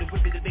 Take it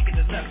with it, make it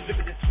a left, flip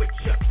it and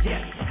switch up,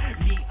 yes.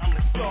 Me, I'm a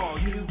star,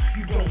 you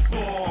don't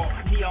ball.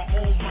 Me, I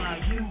own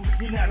mine,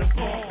 you're not a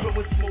ball.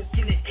 Blowing smoke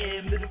in the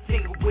air, middle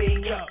finger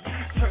way up.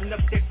 Turn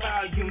up that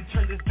volume,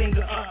 turn this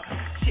finger up.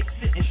 Chick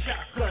sitting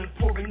shotgun,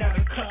 pouring out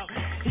a cup.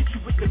 Hit you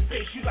with the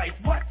bass, you like,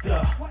 what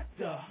the?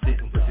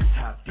 Sitting with the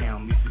top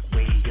down, music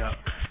way up.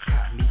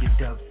 Caught me a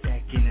dub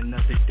sack in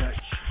another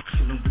Dutch.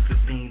 Chillin' with the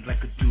lean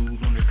like a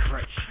dude on a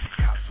crutch.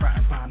 Cops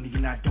riding by me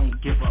and I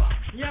don't give up.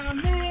 Yeah, I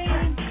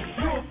mean,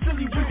 you're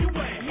Philly, where you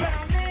at? Yeah, I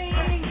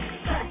mean,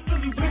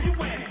 Philly, where you at?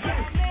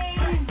 Yeah,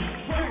 I mean,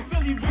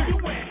 Philly, where you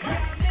at? Yeah,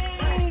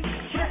 I mean,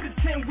 Kansas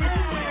 10, where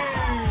you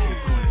at?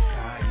 Chick on the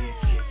side, yeah,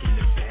 chick in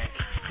the back.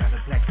 Gotta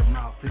black them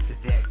out, visit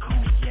that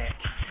cognac.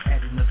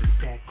 Add another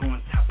sack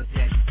on top of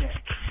that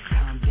sack.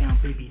 Calm down,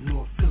 baby,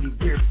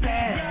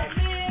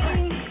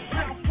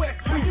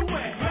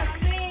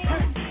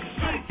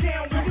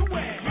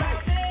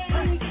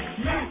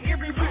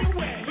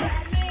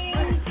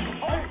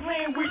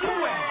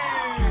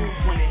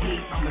 wanna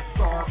hate, I'm a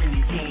star in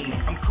the game.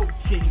 I'm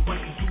coaching what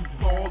you do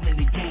ball in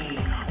the game.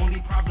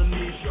 Only problem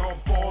is y'all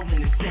ball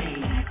in the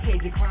same.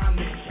 Change the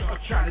climate, y'all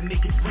try to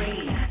make it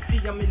rain.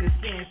 See, I'm in the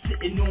sand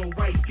sitting on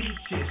white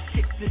beaches.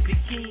 Chicks in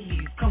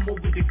bikinis come over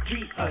to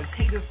greet us.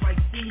 Haters like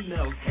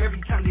females,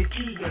 every time they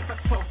see us, I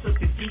toss up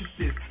the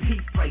thesis.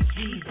 Peace like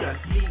Jesus,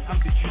 me, I'm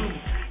the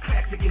truth.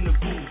 Classic in the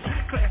booth,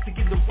 classic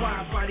in the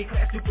wide body,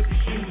 classic with the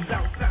shoes.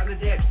 Outside of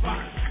that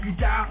box, you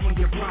die on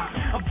your block.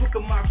 I'm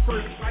booking my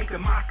first flight to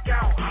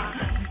Moscow.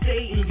 You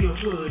stay in your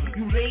hood,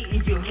 you lay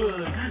in your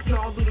hood.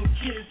 Y'all little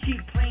kids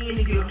keep playing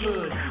in your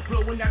hood.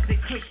 Blowing out the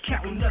kush,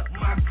 counting up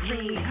my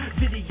green.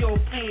 Video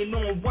playing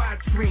on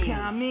widescreen.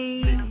 I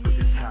mean, sitting with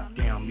the top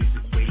down,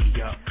 music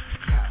way up.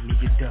 Got me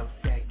a dub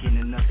sack in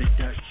another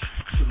Dutch.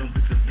 Chillin'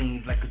 with the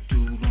things like a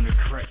dude on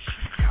a crutch.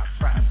 Cops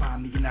riding by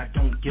me and I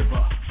don't give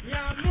up.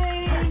 Yeah, I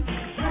mean,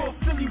 North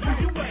Philly,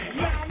 where you at?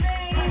 Yeah,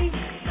 I mean,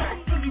 North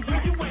Philly,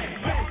 where you at?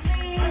 Yeah,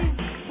 I mean,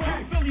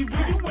 West Philly,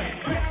 where you at?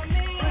 Yeah,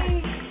 I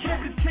mean,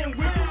 Kensington,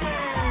 where you at?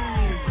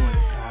 Going to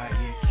side,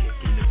 yeah, kick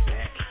in the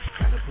back.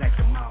 Got a black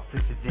the mouth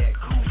into that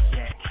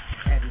cognac.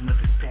 Add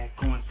another stack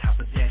on top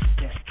of that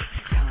stack.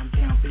 Calm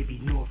down, baby,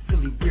 North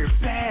Philly, we're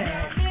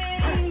back.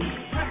 Yeah, I mean,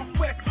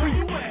 Southwest, where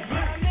you at?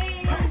 Yeah, I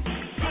mean,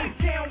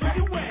 H-Town, where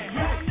you at?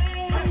 Yeah,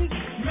 I mean,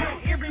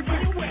 Mount Erie,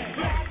 where you at?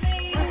 Yeah, I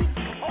mean,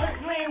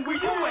 Oakland, where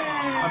you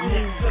at? I'm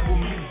next level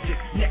music,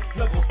 next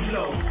level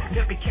flow.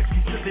 Never catch me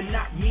to the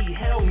not me,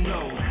 hell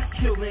no.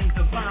 Killing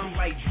the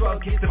limelight,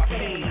 drug is the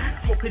pain.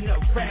 Smoking up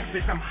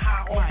rappers, I'm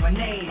high on my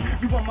name.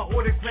 You want my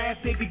autograph,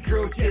 baby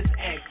girl, just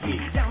ask me.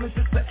 Diamonds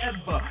is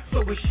forever,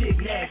 so is shit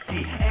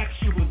nasty.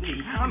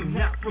 Actually, I'm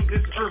not from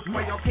this earth.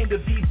 Why y'all came to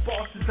be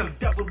bosses, I'm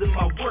doubling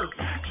my worth,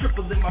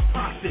 tripling my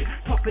profit,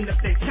 pumping up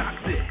that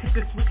chocolate. Hit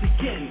the switch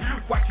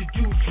again, watch it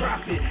do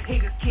drop it.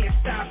 Haters can't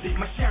stop it,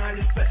 my shine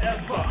is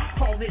forever.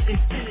 Call it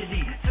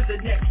infinity to the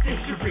next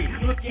century.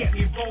 Look at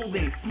me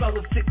rolling, smell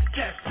of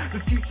success. The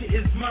future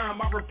is mine,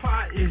 my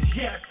reply is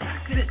yes.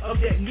 Sip of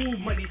that new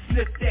money,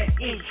 sniff that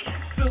ink.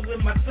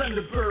 Filling my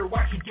Thunderbird,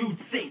 watch you do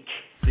think.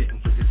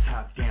 Sitting with the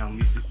top down,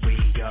 music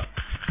way up.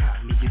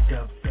 Got me a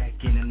dub sack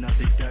in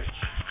another Dutch.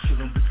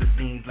 Chillin' with the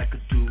things like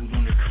a dude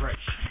on a crutch.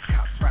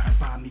 Cops riding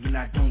by me and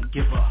I don't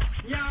give up.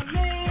 Yeah, I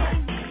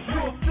mean,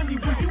 North Philly,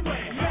 where you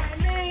at?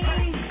 Yeah, I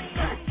mean,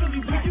 South Philly,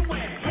 where you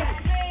at? Yeah,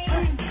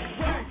 I mean,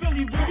 West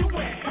Philly, where you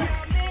at?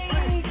 Yeah,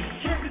 I mean,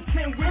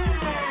 Kensington, where you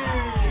at?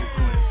 Chick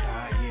on the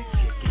side, yeah,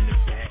 chick in the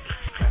back.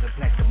 Got a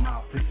black the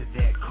mouth into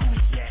that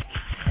cognac.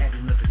 Add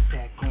another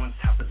stack on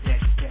top of that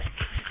stack.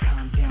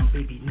 Calm down,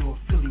 baby, North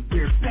Philly,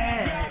 we're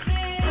back.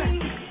 Yeah, I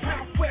mean,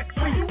 Southwest,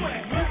 where you at?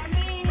 Yeah, I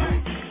mean,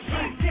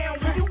 H-Town,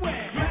 where you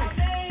at? Yeah,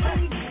 I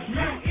mean,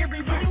 Mount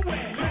Erie, where you at?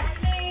 Yeah,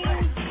 I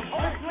mean,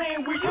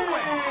 Oakland, where you at?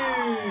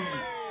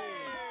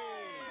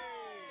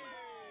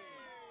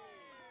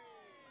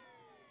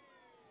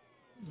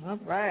 All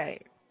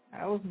right.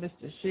 That was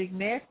Mr. Shig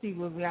Nasty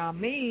with Y'all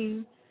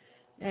Mean.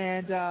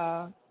 And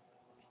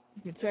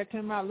you can check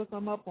him out. Look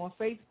him up on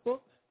Facebook.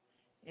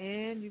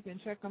 And you can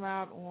check him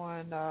out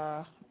on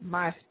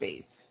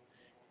MySpace.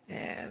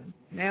 And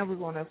now we're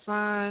going to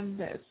find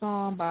that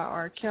song by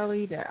R.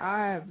 Kelly that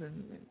I have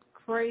been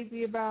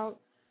crazy about.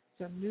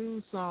 It's a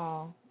new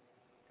song.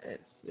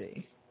 Let's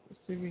see.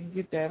 Let's see if we can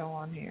get that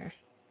on here.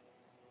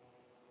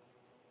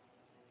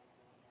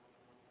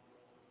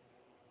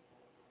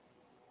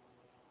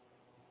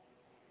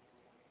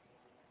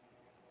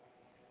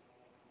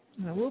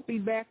 And we'll be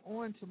back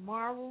on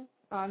tomorrow.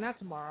 Not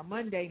tomorrow,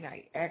 Monday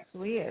night,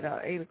 actually, at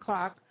 8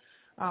 o'clock.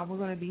 We're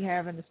going to be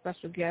having a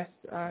special guest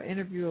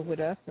interviewer with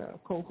us,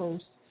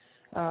 co-host,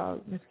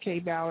 Ms. Kay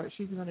Ballard.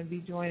 She's going to be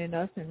joining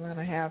us, and we're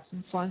going to have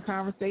some fun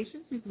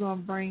conversations. She's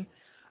going to bring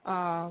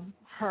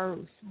her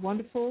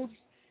wonderful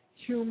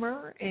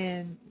humor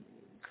and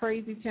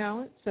crazy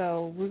talent.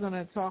 So we're going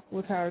to talk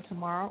with her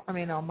tomorrow. I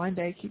mean, on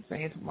Monday. I keep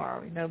saying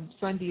tomorrow. You know,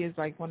 Sunday is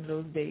like one of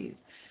those days.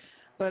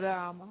 But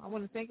I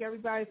want to thank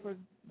everybody for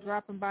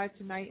dropping by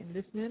tonight and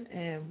listening.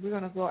 And we're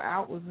going to go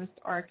out with Mr.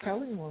 R.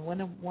 Kelly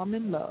When a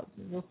Woman Loves.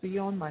 And we'll see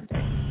you on Monday.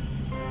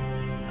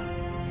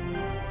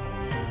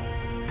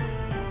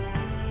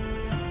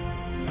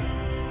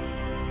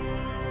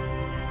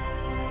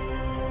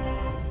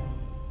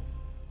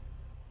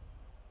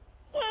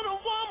 When a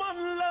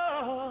woman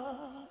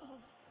loves,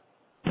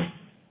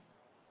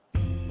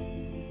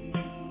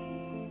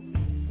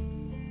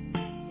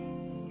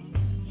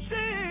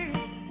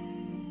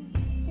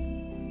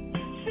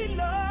 she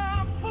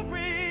loves for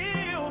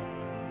real.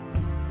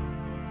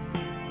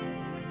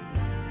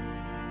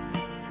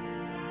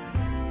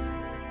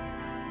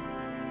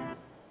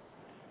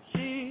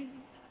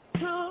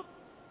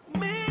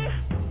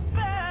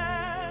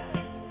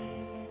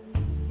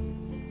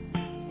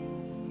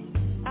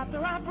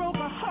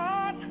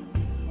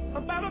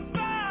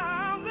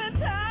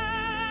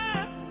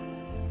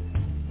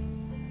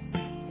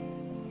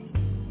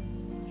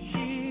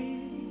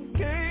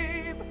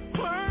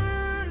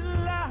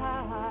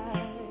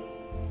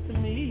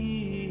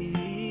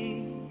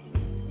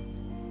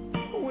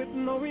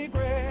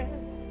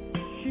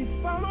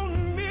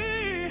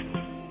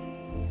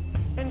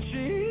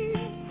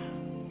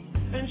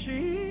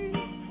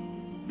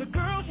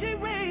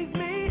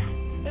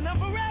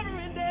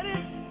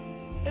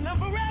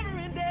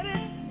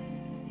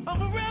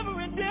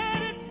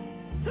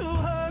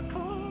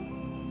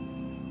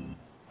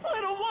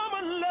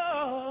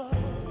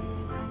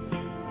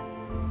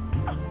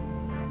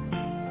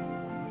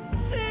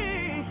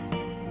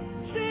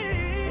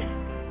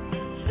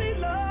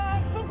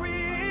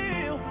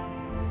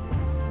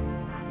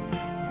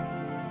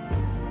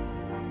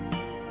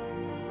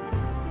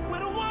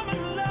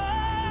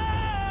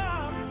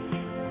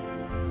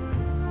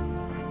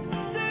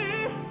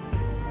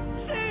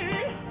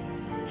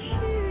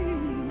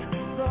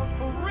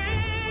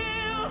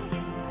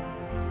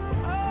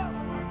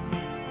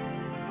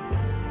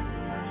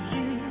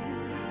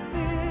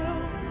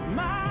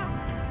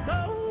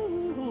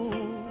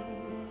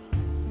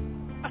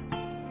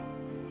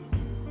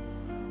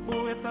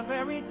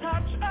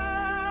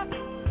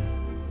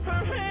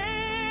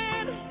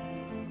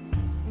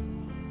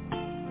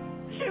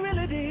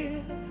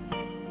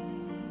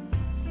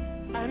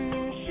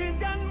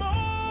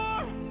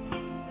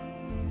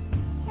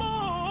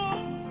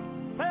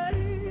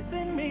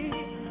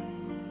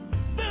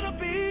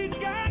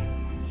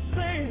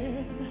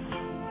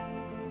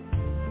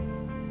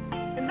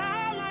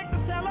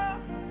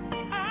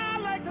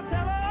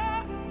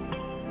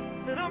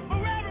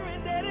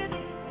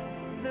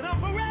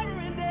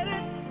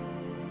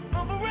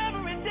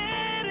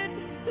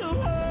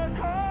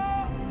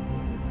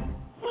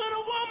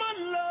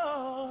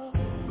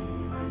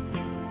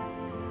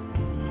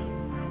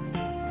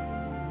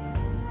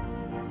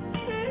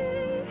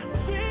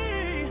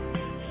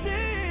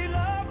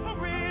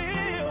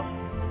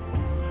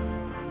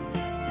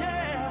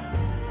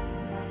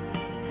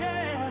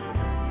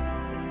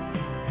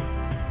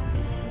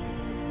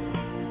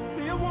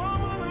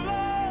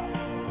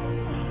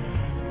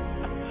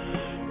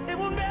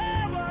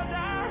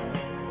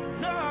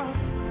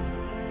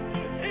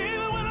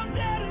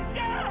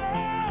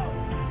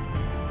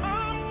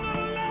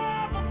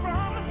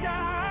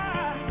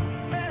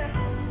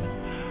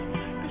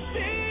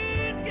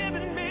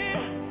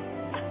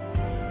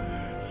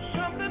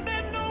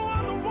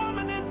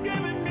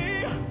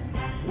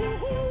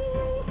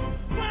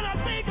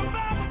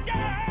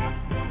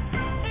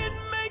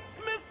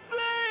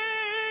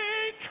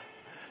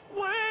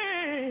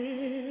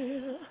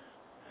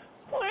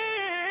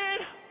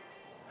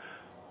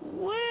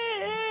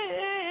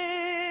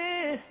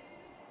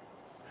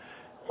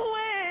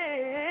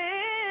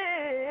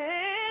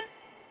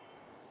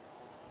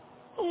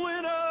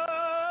 When I